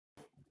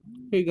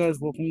Hey guys,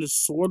 welcome to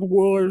Sword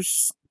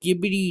Wars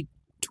Skibidi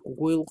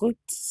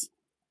Toilets.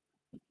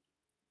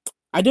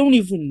 I don't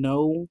even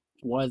know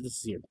why this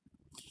is here,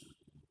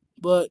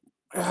 but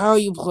how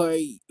you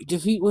play: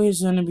 defeat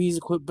waves enemies,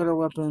 equip better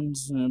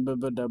weapons, and learn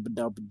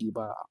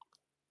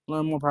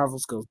more powerful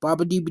skills.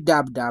 Baba dee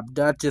da da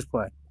da. Just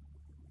play.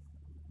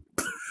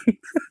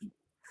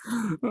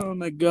 Oh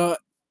my god!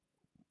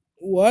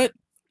 What?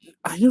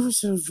 I never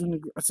said I was gonna.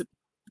 I said,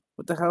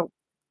 what the hell?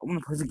 I'm gonna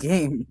play the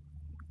game.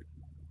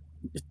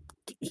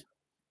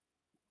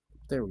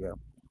 There we go.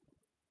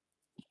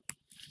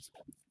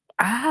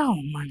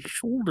 Ow! My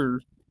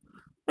shoulder.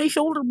 My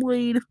shoulder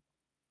blade.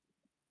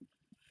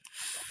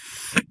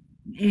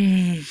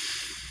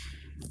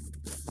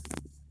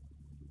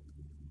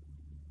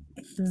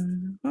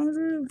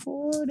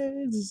 104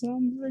 days of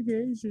summer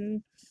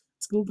vacation.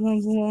 School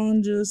comes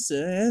along, just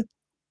say,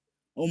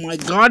 oh my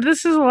god,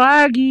 this is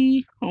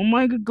laggy. Oh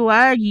my god,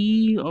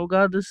 laggy. Oh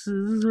god, this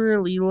is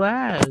really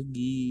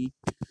laggy.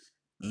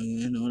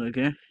 You know what,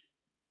 okay?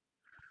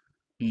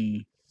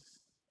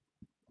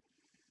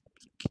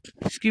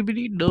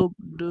 Skibidi dope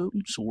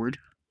dope sword.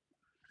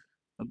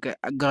 Okay,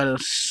 I got a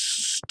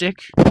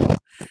stick.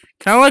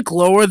 Can I, like,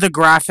 lower the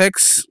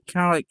graphics?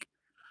 Can I, like,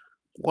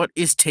 what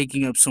is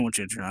taking up so much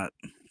internet?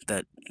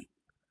 That,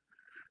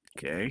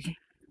 okay.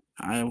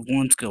 I have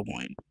one skill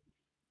point.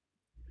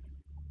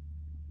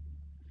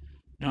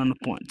 Not enough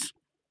points.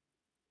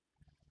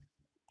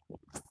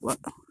 What?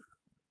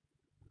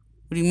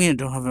 What do you mean I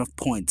don't have enough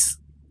points?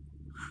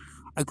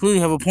 I clearly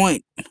have a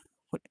point.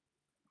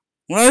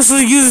 What else would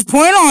I use this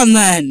point on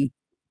then?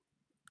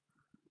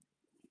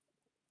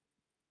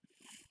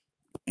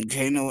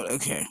 Okay, no,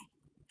 okay.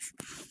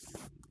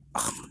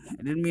 I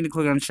didn't mean to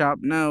click on shop,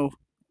 no.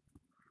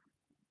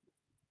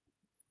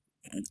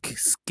 Okay,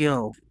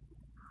 skill.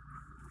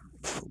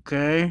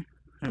 Okay.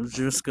 I have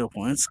 0 skill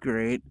points,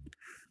 great.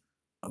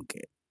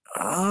 Okay.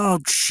 Oh,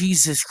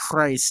 Jesus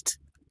Christ.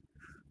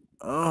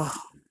 Oh.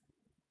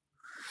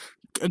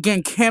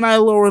 Again, can I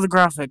lower the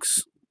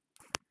graphics?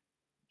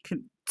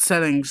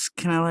 Settings.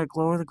 Can I, like,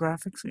 lower the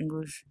graphics?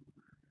 English?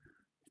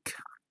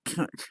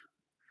 Can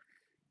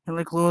I,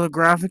 like, lower the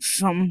graphics or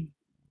something?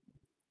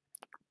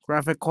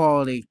 Graphic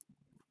quality.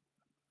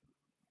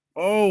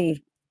 Oh.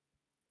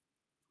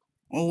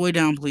 All the way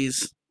down,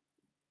 please.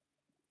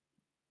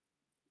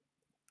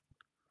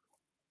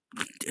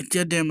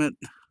 Damn it.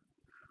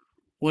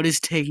 What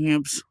is taking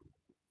up so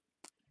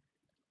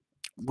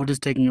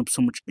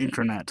much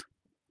internet?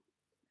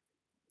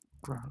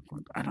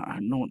 I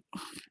don't know.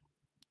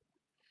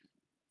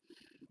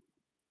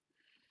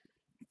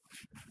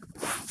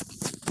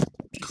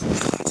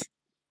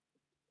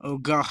 Oh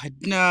god,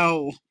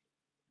 no.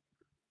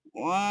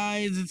 Why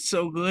is it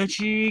so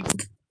glitchy?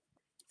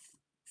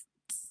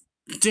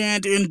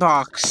 Stand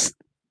inbox.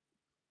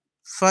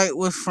 Fight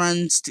with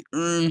friends to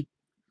earn.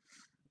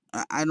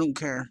 I don't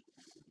care.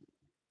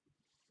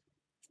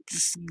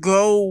 Just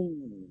go.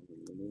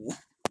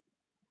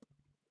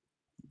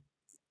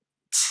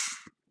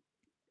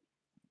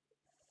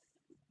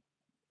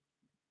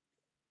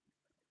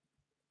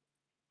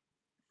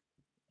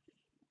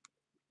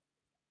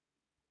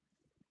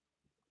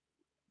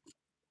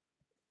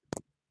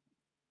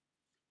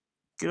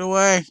 Get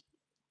away.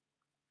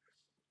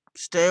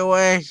 Stay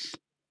away.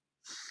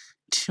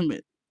 Damn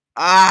it.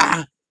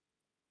 Ah.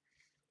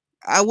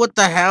 What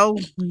the hell?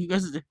 You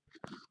guys.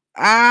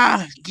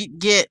 Ah.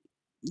 Get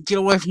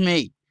away from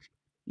me.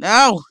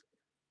 No.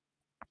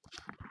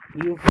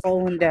 You're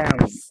falling down.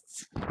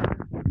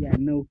 Yeah,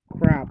 no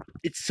crap.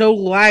 It's so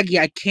laggy,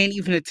 I can't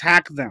even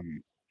attack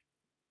them.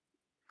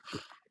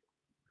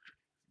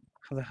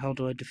 How the hell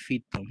do I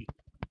defeat them?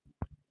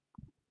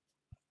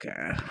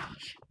 Okay.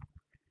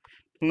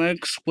 Can I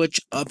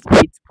switch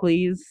updates,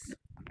 please?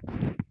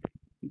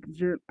 Is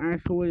there an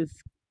actual way to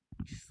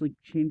just, like,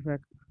 change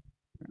back?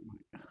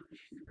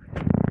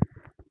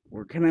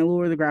 Or can I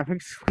lower the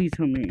graphics? Please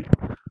tell me.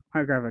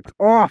 High graphics.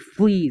 Off,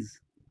 please!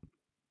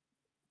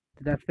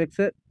 Did that fix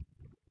it?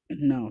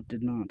 No, it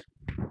did not.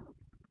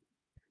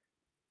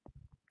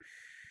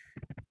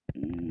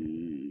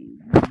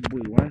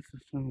 Wait, why is the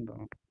sound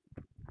off?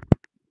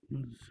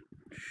 This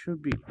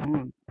should be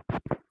on.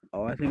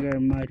 Oh, I think I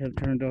might have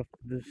turned off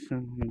the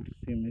sound.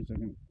 Just give me a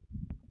second.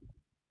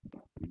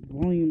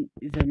 Volume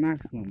is at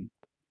maximum.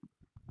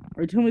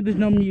 Are you telling me there's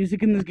no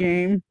music in this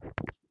game?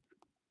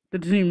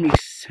 That doesn't even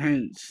make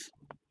sense.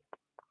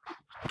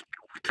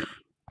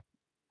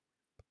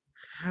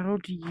 How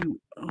do you...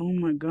 Oh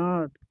my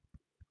god.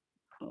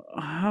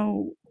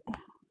 How...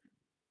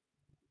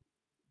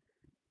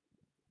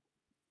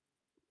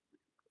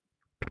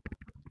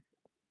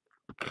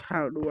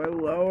 How do I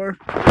lower?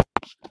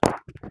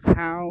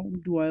 How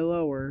do I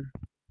lower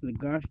the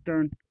gosh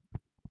darn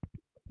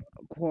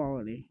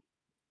quality?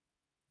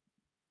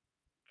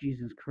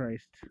 Jesus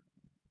Christ.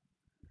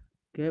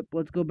 Okay,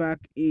 let's go back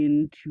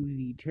into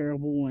the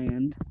terrible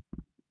land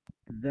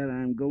that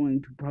I'm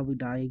going to probably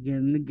die again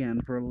and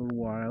again for a little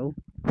while.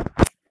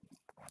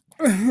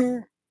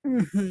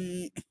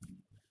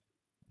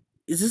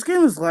 Is this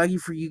game as laggy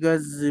for you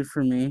guys as it is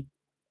for me?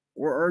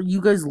 Or are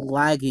you guys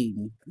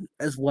lagging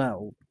as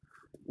well?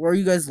 Or are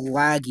you guys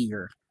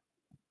laggier?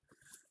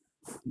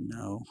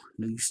 No.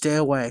 No, you stay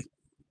away.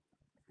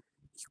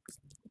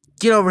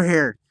 Get over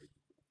here.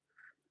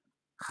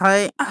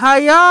 Hi,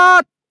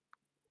 hiya!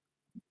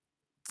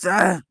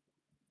 Yeah.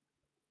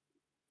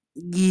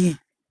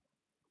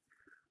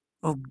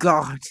 Oh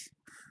God.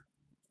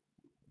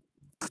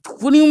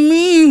 What do you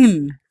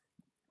mean?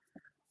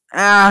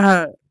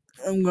 Ah,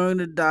 I'm going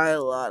to die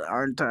a lot,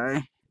 aren't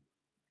I?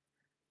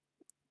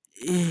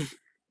 Eh,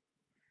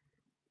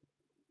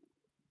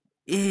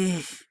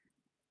 eh,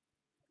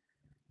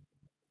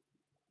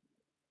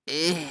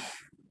 eh,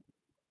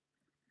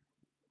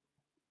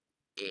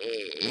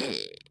 eh.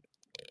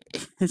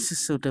 It's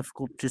just so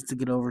difficult just to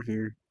get over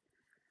here.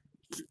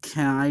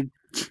 Can I?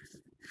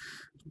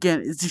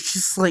 Again, it's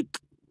just like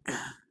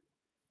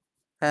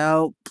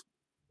help.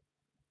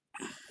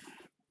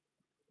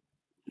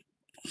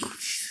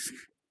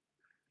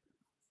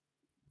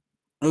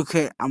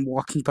 Okay, I'm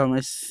walking by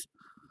my.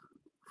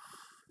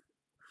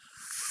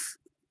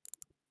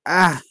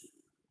 Ah,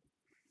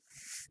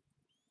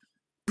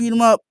 beat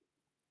him up.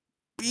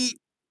 Beat,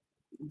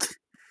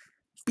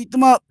 beat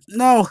them up.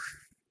 No,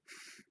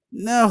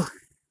 no,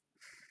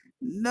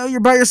 no.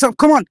 You're by yourself.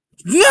 Come on.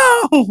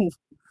 No,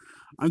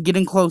 I'm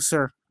getting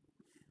closer.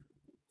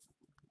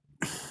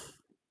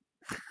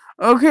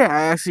 Okay,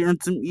 I actually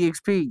earned some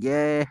EXP.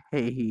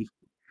 Yay!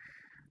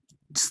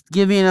 Just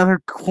give me another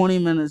 20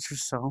 minutes or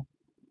so,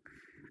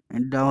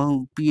 and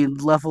I'll be in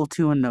level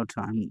 2 in no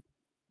time.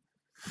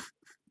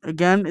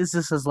 Again, is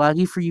this as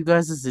laggy for you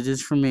guys as it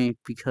is for me?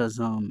 Because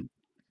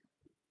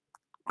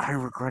I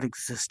regret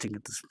existing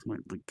at this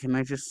point. Like, can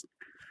I just?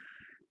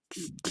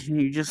 Can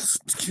you just?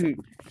 Can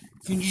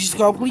you just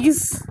go,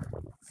 please?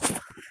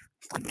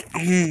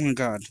 Oh my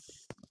God!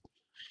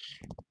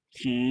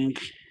 Hmm.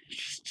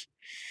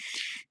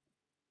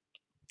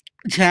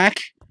 Attack!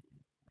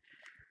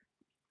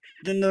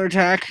 Another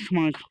attack! Come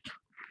on!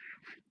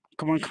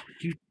 Come on!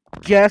 You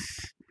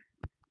yes!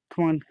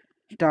 Come on!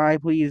 Die,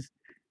 please!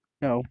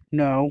 No!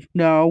 No!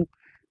 No!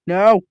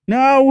 No!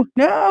 No!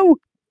 No!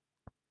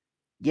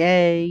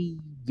 Yay!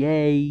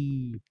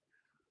 Yay!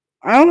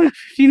 I only have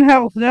 15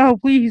 health. No,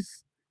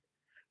 please!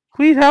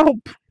 Please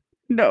help!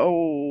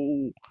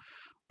 No!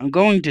 I'm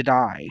going to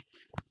die.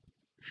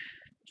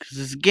 Because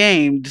this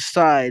game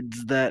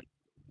decides that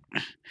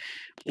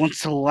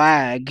wants to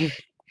lag.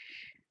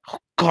 Oh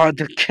God,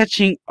 they're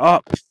catching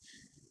up.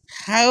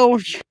 How?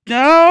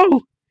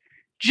 No!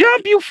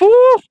 Jump, you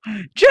fool!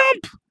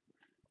 Jump!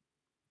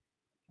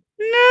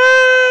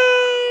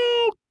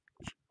 No!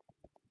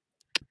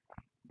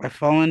 I've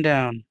fallen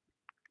down.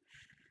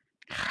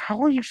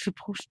 How are you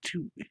supposed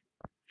to?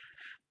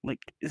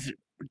 Like, is it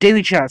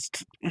daily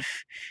chest?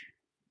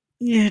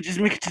 Yeah, just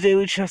make it to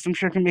daily chest. I'm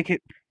sure I can make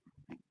it.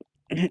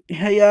 Hey,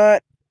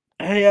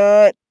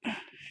 hey,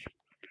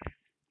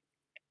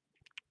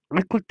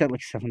 I clicked that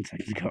like 7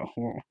 seconds ago.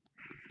 Oh,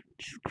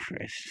 Jesus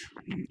Christ.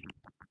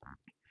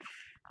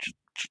 Just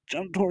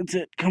jump towards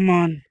it. Come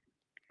on.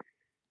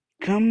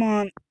 Come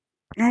on.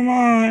 Come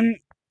on.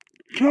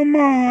 Come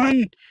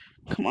on.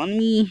 Come on,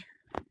 me.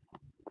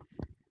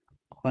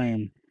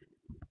 Claim.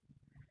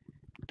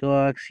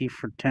 Deluxe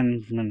for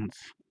 10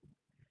 minutes.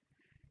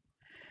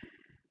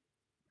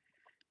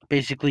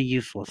 Basically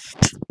useless.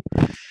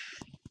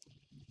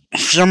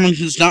 Someone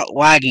who's not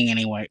lagging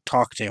anyway.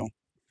 Talk to.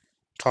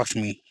 Talk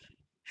to me.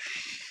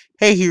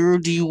 Hey, hero,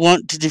 do you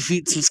want to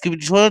defeat some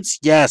skibidi toilets?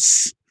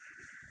 Yes.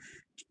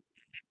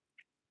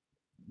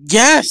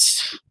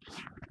 Yes!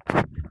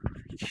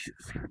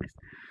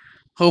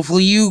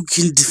 Hopefully you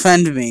can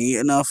defend me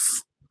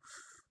enough.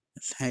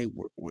 Hey,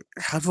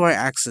 how do I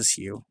access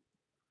you?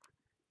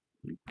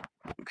 Do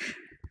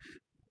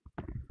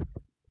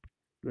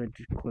I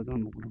just click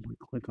on what do I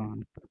click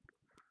on?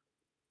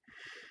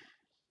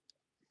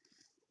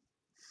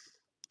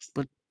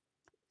 But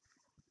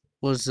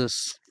what is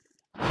this?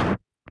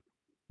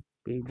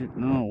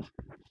 No.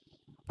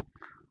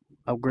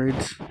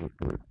 Upgrades.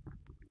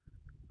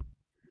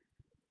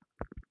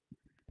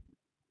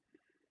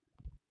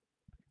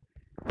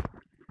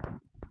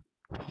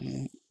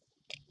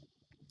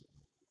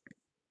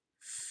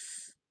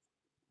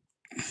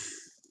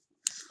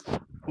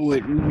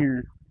 Wait, in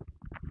here.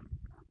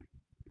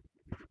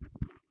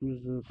 What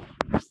is this?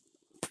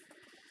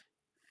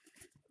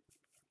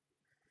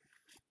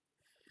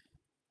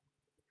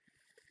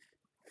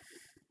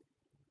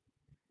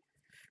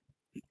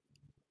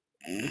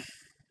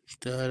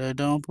 That I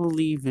don't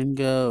believe in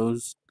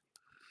ghosts.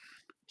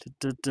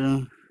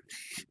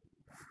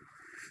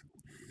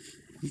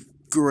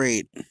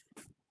 Great.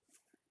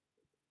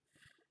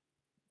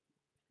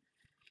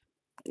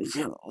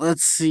 Yeah,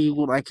 let's see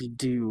what I can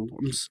do.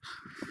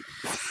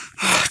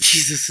 Oh,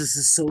 Jesus, this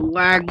is so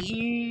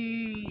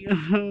laggy.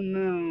 Oh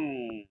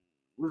no.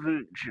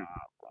 Event job.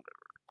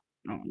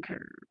 I don't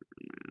care.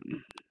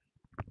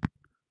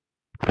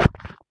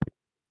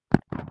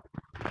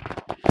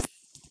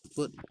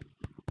 What?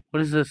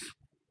 What is this?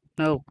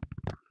 No.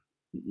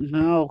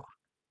 No.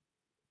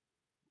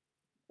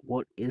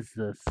 What is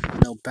this?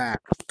 No,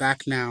 back.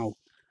 Back now.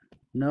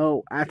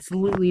 No,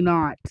 absolutely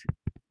not.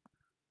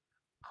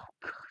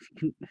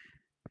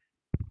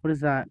 What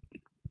is that?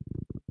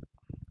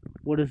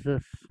 What is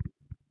this?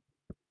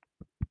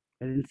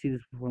 I didn't see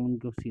this before. Let me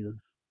go see this.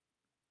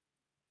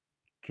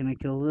 Can I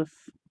kill this?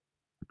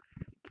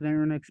 Can I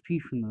earn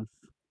XP from this?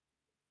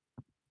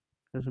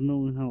 There's a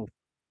million health.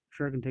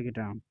 Sure, I can take it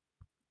down.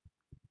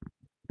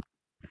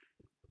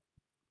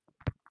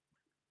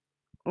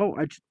 Oh,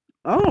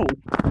 Oh!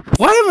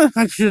 Why have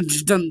I should have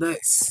just done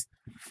this?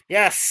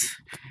 Yes!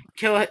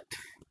 Kill it!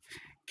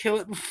 Kill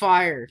it with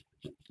fire!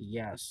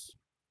 Yes.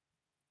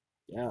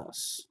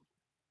 Yes.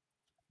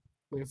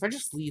 Wait, if I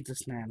just leave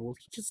this man, will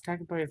he just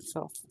attack it by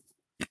himself?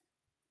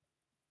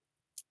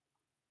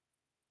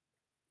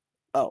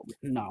 Oh,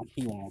 no,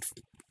 he won't.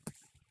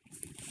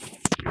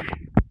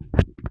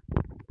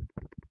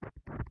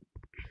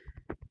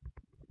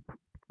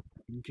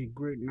 Okay,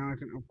 great, now I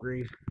can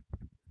upgrade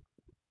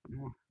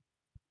more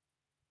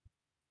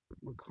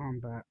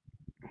combat.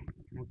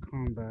 More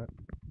combat.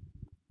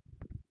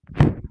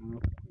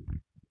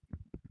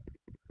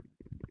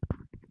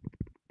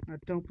 I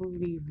don't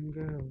believe in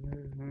girls.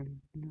 I'm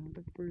not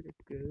afraid of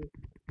good.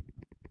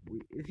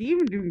 Wait, is he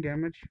even doing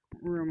damage?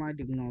 Or am I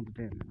doing all the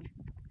damage?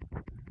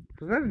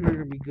 Because that's not going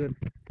to be good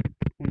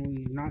when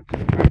we not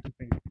keep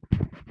practicing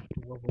to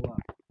level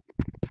up.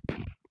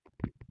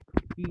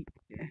 Beat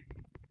my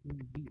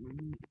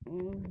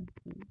oh.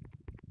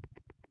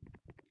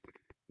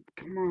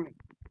 Come on.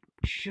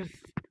 Just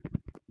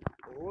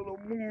a little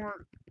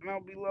more and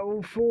I'll be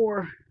level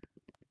 4.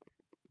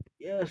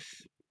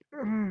 Yes.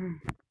 Yeah.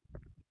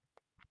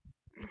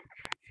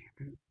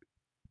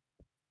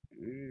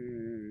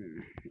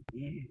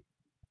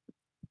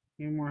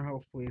 Give me more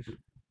health, please.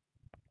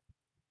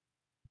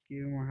 Give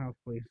me more health,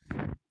 please.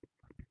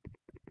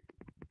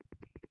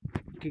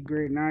 Okay,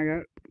 great. Now I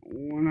got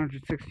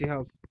 160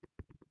 health.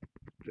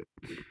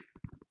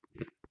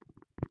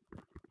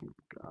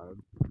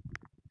 God.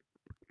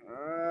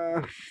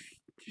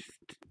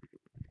 Just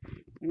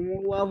one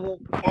more level.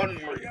 One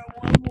more level.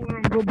 And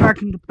I'll go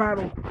back into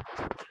battle.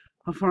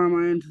 How far am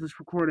I into this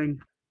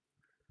recording?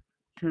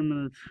 10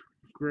 minutes.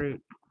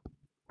 Great.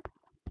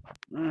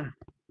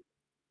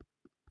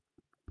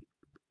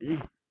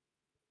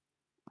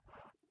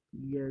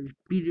 Yeah,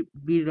 beat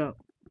it up.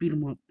 Beat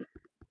him up.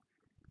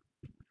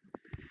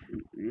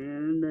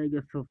 And I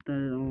guess I'll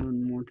stand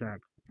on more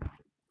attack.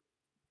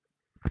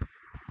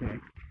 Okay.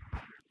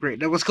 Great.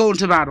 Now let's go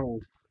into battle,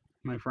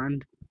 my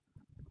friend.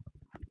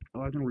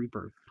 Oh, I can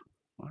rebirth.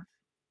 What?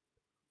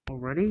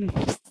 Already?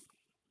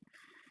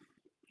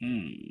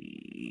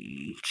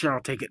 Sure,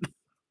 I'll take it.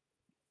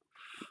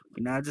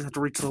 But now I just have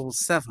to reach level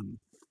 7.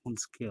 One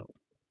skill.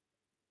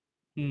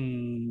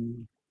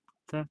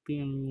 Attack the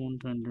enemy one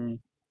time during.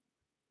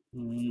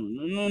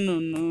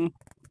 No.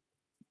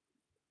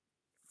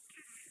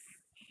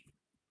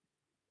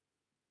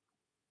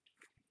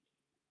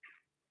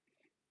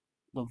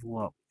 Level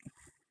up.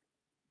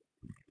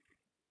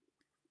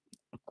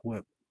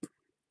 Equip.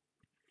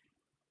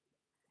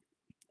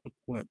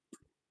 Equip.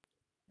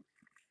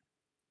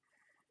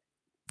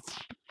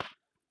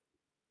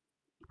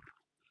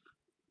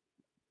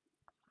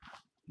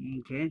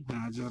 Okay,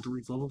 now I just have to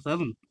reach level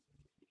 7.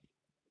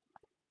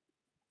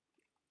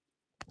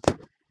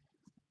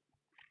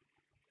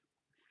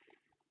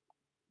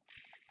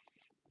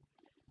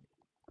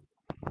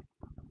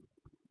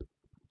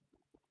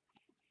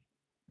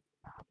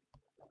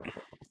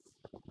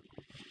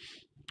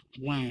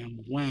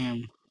 Wham,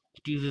 wham.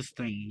 Do this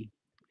thing.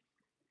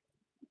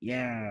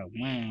 Yeah,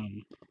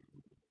 wham.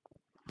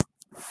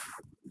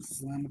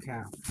 Slam a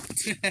cow.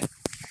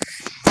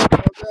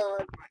 Oh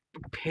god,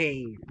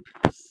 pain.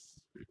 This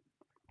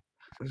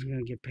is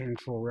gonna get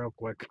painful real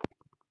quick.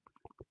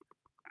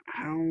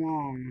 How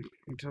long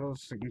until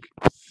this thing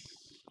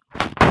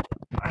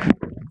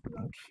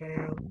not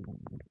fail?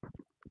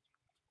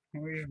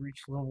 We just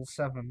reach level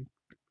 7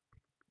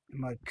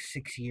 in like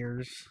 6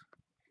 years.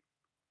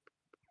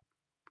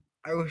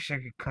 I wish I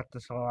could cut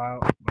this all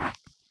out,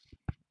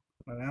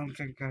 but I don't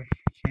think I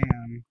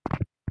can.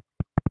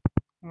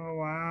 Oh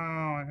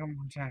wow, I got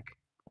more attack.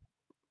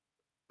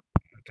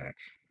 Attack.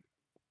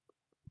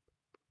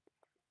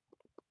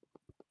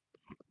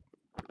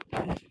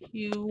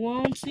 You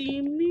won't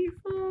see me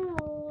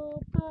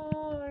fall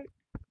apart.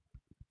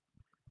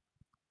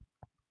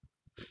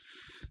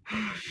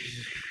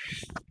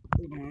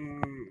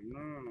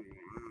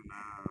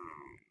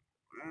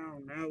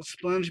 No,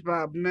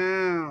 SpongeBob,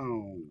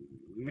 no.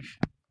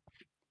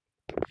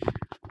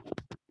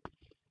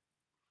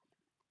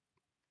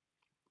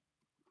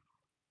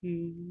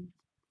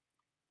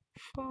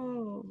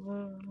 Fall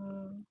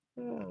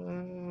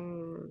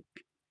apart.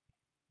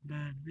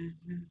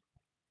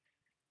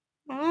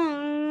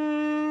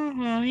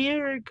 Oh,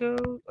 here it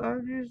goes.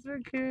 I'm just a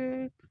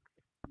kid,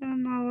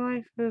 and my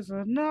life is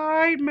a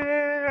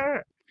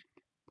nightmare.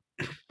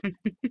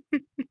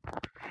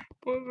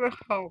 What the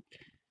hell?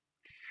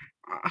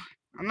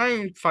 I'm not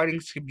even fighting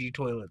skibidi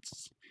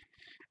toilets.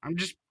 I'm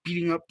just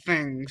beating up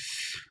things.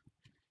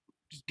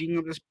 Just beating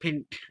up this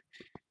pink.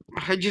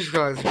 I just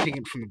realized I'm hitting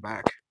it from the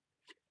back.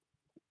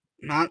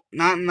 Not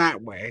in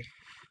that way.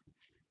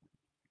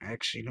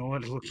 Actually, you know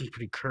what? It's looking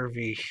pretty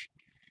curvy.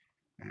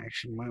 I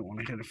actually might want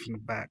to hit it from the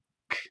back.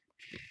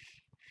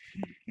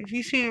 If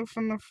you see it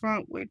from the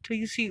front, wait till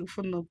you see it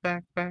from the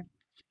back.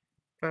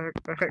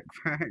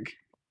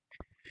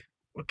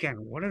 Again,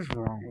 what is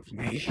wrong with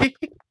me?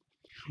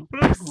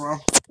 What is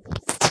wrong?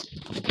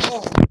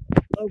 Oh,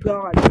 oh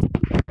God.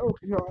 Oh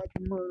God,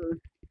 murder.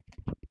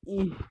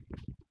 Eh,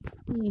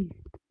 eh,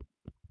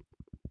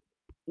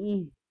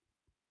 eh.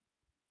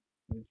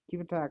 Just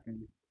keep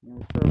attacking. You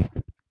know,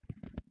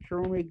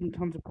 sure we're making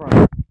tons of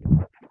progress.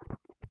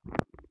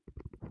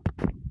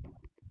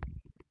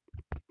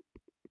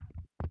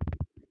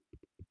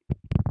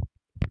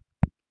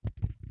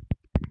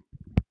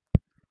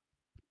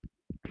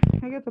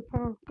 I get the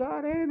power of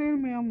God and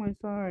enemy on my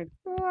side.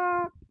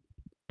 Ah!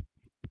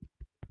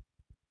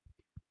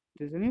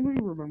 Does anybody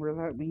remember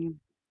that meme?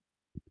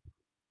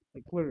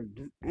 Like, literally,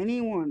 does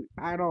anyone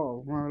at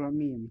all remember that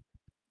meme?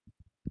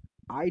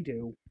 I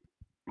do.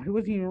 I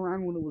wasn't even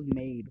around when it was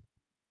made.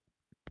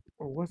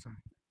 Or was I?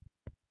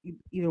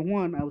 Either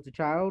one, I was a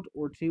child,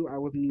 or two, I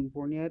wasn't even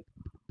born yet,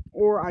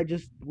 or I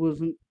just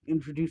wasn't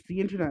introduced to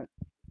the internet.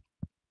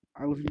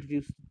 I was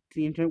introduced to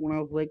the internet when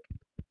I was like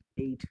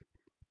 8.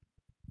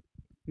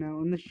 Now,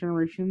 in this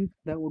generation,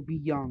 that would be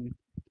young.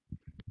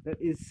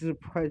 That is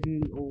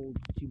surprisingly old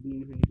to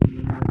be introduced to the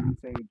internet in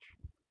this age.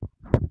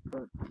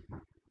 But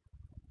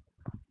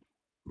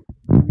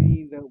for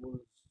me, that was,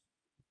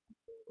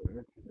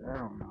 I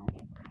don't know.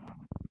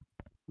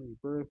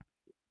 Birth.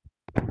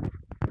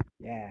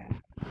 Yeah.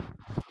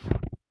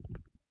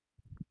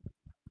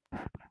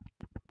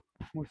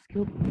 More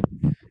skill points.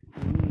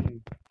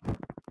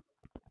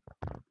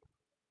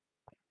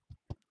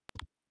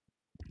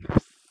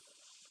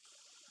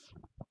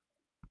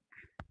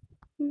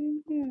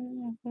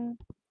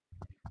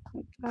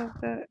 Let's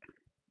have that.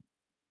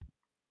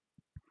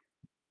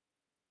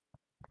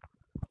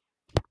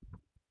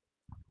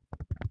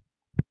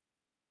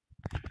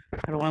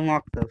 How do I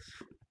unlock this?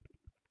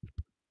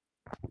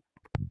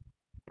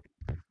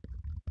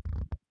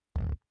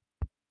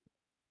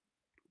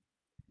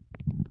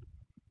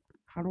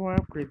 How do I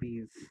upgrade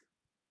these?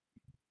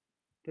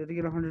 Do I have to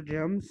get 100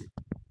 gems? Do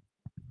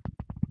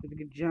I have to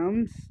get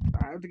gems?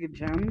 I have to get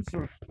gems?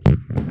 Or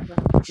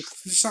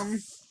something?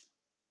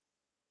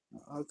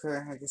 Okay,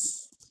 I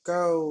guess.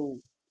 Go.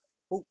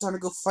 Oh, time to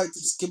go fight the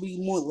skibidi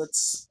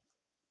moilets.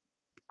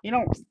 You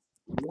know,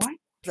 what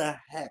the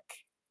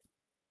heck?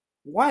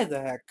 Why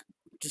the heck?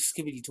 Just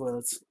skibidi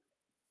toilets.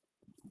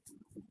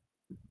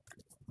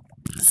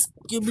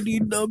 Skibidi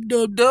dub,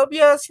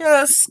 yes,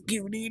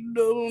 skibidi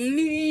dub,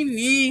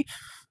 nee.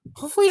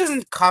 Hopefully he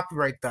doesn't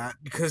copyright that,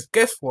 because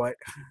guess what?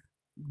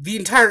 The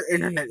entire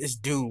internet is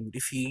doomed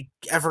if he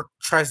ever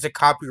tries to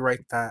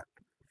copyright that.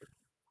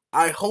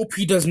 I hope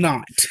he does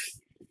not.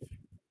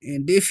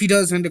 And if he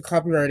does end up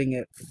copywriting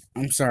it,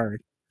 I'm sorry.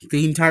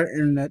 The entire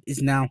internet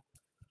is now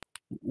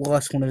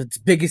lost one of its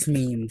biggest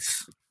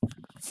memes.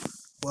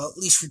 Well, at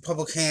least for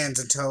public hands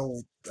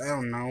until, I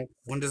don't know,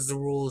 when does the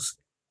rules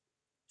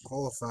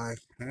qualify?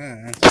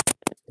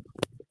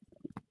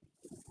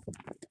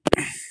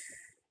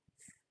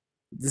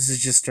 This is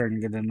just starting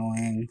to get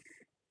annoying.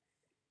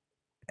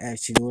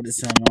 Actually, what is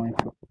so annoying?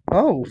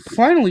 Oh,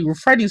 finally, we're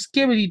fighting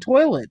Skibidi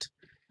Toilet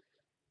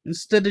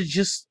instead of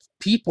just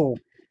people.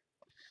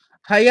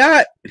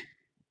 Hayat!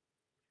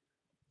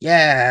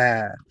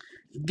 Yeah!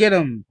 Get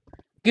him!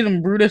 Get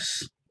him,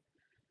 Brutus!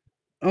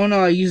 Oh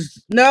no, I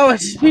used. No, I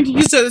didn't mean to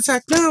use that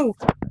attack! No!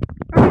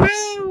 Oh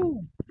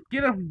no!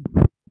 Get him!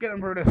 Get him,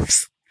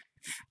 Brutus!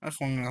 That's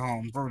what I'm gonna call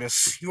him,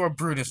 Brutus. You are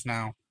Brutus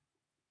now.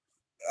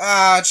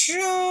 Ah,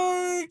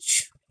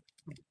 charge!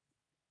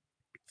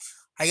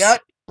 Hayat!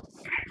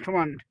 Come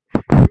on.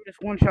 Brutus,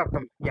 one shot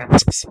them.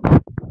 Yes.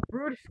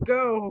 Brutus,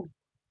 go!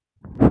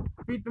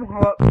 Beat them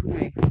all up for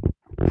me.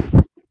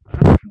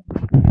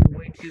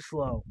 Way too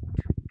slow.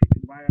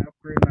 Why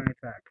upgrade my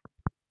attack?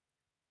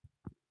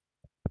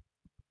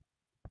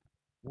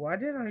 Why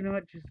did I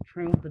not just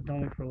train with the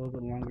dummy for a little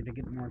bit longer to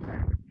get more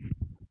attack?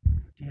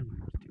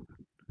 Damn,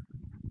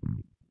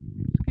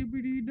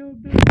 Skibidi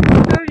dub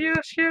dub.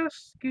 Yes.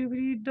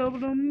 Skibidi dub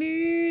dub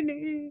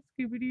nee.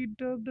 Skibidi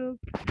dub dub.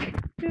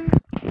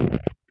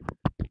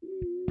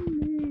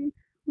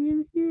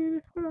 We're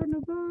here for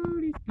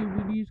nobody.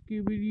 Skibidi.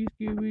 Skibidi.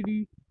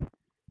 Skibidi.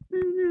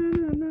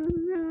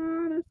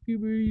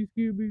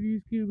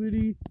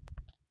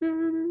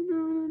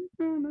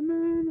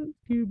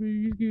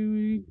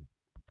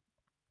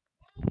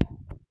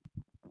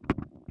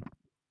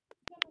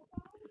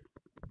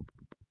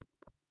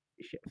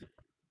 Shit.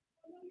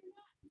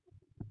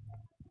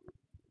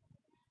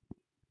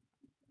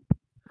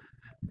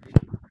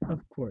 Of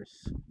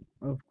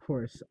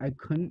course, I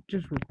couldn't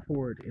just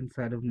record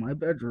inside of my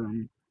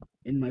bedroom,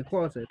 in my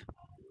closet.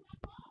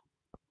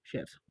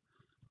 Shit.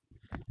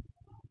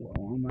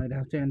 Well, I might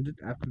have to end it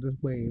after this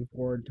wave,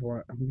 or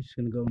until I'm just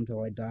gonna go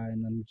until I die,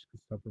 and then I'm just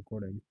gonna stop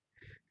recording.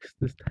 Cause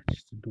this touch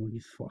is annoying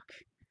as fuck.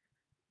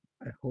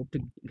 I hope to.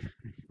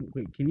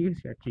 Wait, can you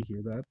guys actually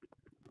hear that?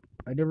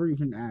 I never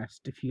even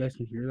asked if you guys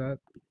can hear that.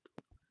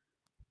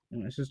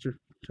 And my sister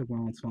took my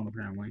mom's phone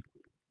apparently.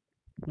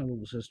 My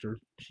little sister,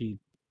 she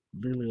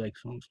really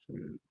likes phones.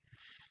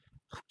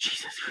 Oh,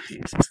 Jesus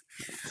Christ.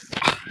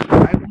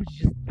 I was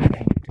just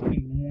begging to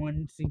feed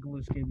one single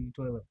skibidi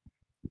toilet.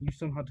 You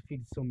somehow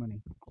defeated so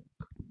many.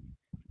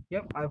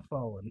 Yep, I've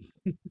fallen.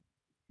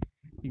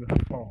 You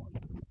have fallen.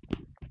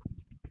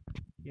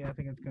 Yeah, I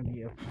think it's gonna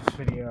be it for this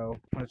video.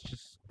 Let's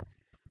just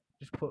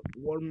put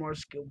one more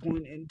skill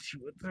point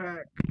into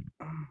attack.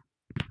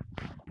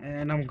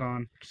 And I'm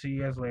gone. See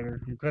you guys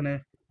later.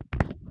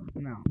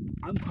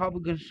 I'm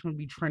probably gonna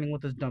be training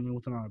with this dummy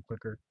with an auto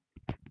clicker.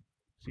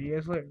 See you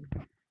guys later.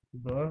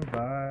 Bye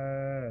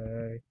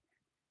bye.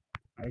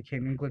 I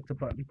can't even click the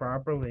button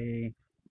properly.